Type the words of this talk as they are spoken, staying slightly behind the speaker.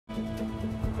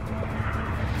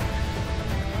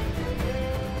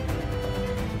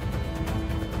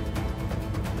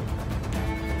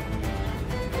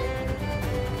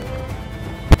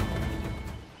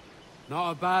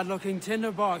Not a bad-looking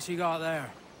tinderbox you got there.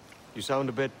 You sound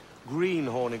a bit green,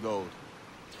 horny gold.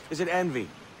 Is it envy?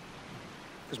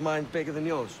 Because mine's bigger than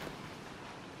yours.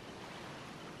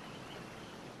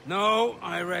 No,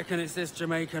 I reckon it's this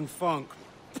Jamaican funk.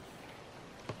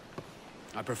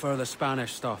 I prefer the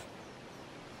Spanish stuff.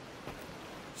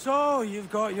 So, you've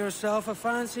got yourself a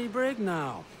fancy brig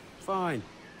now. Fine.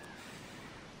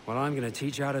 Well, I'm gonna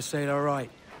teach you how to sail her right.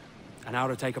 And how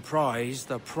to take a prize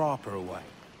the proper way.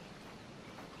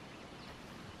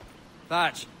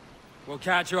 Thatch, we'll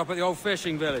catch you up at the old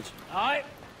fishing village. Aye.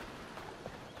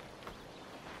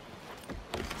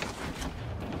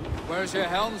 Where's your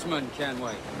helmsman,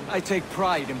 Kenway? I take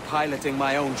pride in piloting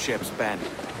my own ships, Ben.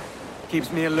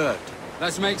 Keeps me alert.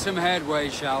 Let's make some headway,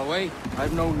 shall we?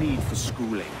 I've no need for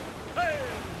schooling.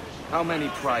 How many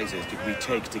prizes did we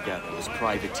take together as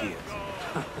privateers?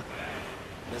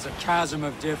 There's a chasm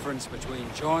of difference between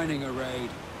joining a raid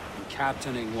and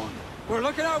captaining one. We're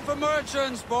looking out for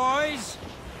merchants, boys!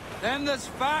 Them that's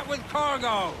fat with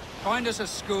cargo. Find us a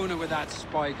schooner with that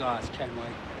spyglass, Kenway.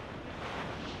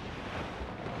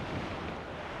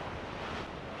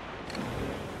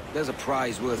 There's a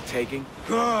prize worth taking.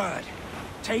 Good!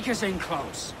 Take us in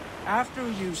close. After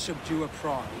you subdue a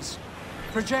prize,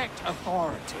 project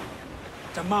authority.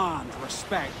 Demand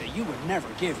respect that you would never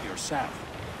give yourself.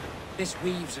 This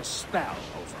weaves a spell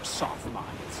over soft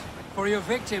minds. For your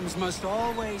victims must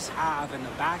always have in the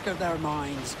back of their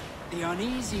minds the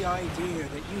uneasy idea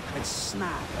that you could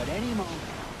snap at any moment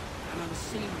and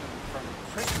unseam them from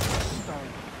prick to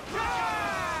stone.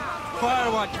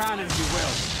 Fire what cannons you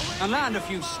will, and land a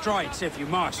few strikes if you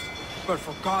must. But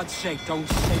for God's sake, don't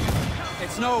sink.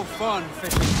 It's no fun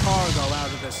fishing cargo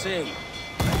out of the sea.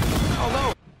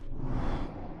 Although...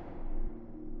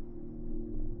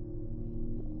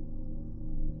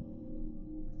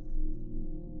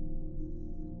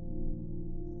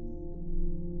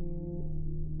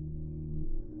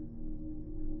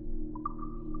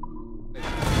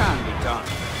 can be done.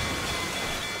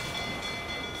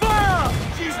 Fire!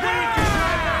 She's weak!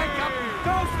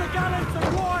 Toast the gallants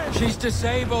and wire! She's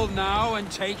disabled now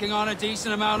and taking on a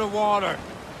decent amount of water.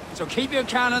 So keep your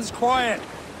cannons quiet.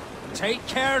 Take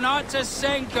care not to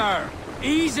sink her.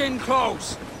 Ease in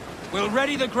close. We'll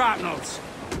ready the grapnels.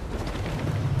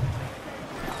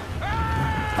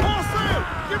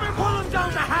 Horse! Give me pull them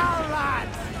down the howl,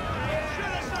 lads!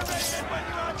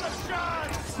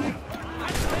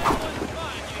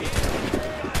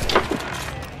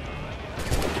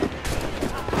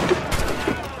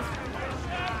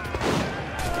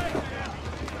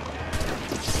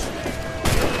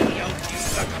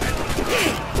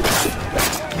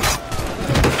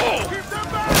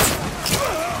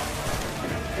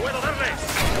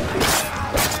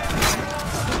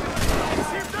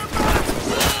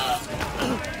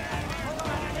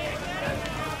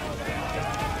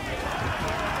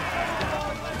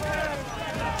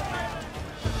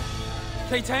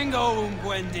 Que tengo un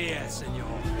buen día, senor.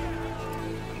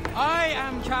 I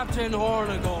am Captain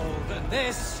Hornigold, and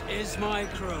this is my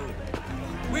crew.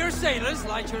 We're sailors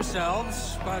like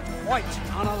yourselves, but quite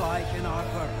unalike in our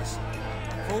purpose.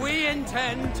 For we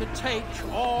intend to take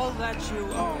all that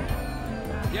you own.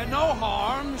 Yet no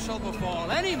harm shall befall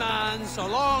any man so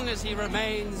long as he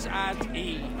remains at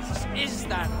ease. Is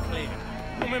that clear?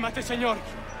 No me mate, señor.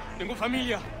 Tengo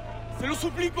familia. Se lo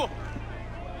suplico.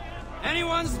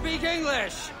 Anyone speak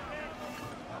English?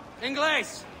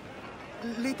 Inglés?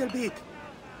 Little bit.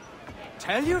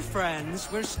 Tell your friends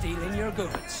we're stealing your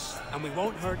goods, and we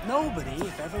won't hurt nobody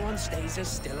if everyone stays as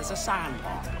still as a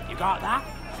sandbar. You got that?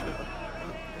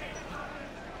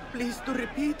 Please to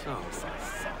repeat. Oh, for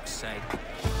fuck's sake.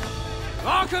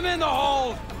 Lock him in the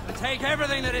hold, and take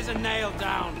everything that isn't nailed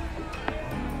down.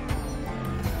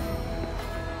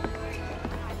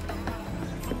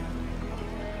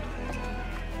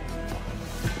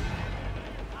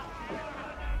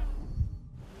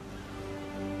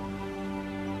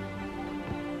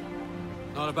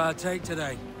 Not a bad take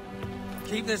today.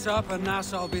 Keep this up and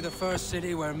Nassau will be the first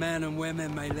city where men and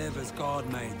women may live as God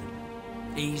made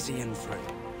them. Easy and free.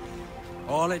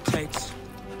 All it takes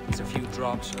is a few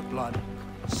drops of blood,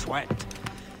 sweat,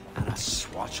 and a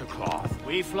swatch of cloth.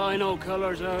 We fly no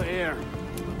colors out here.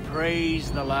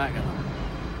 Praise the lack of them.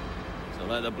 So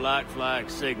let the black flag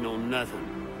signal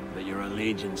nothing but your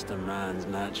allegiance to man's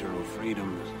natural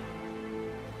freedoms.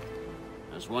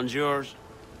 This one's yours.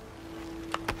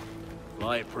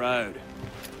 Fly it proud.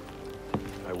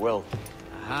 I will.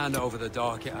 A hand over the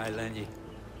docket I lent you.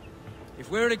 If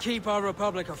we're to keep our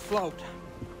republic afloat,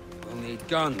 we'll need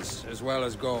guns as well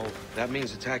as gold. That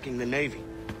means attacking the Navy.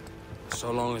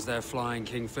 So long as they're flying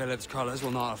King Philip's colors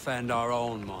will not offend our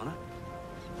own monarch.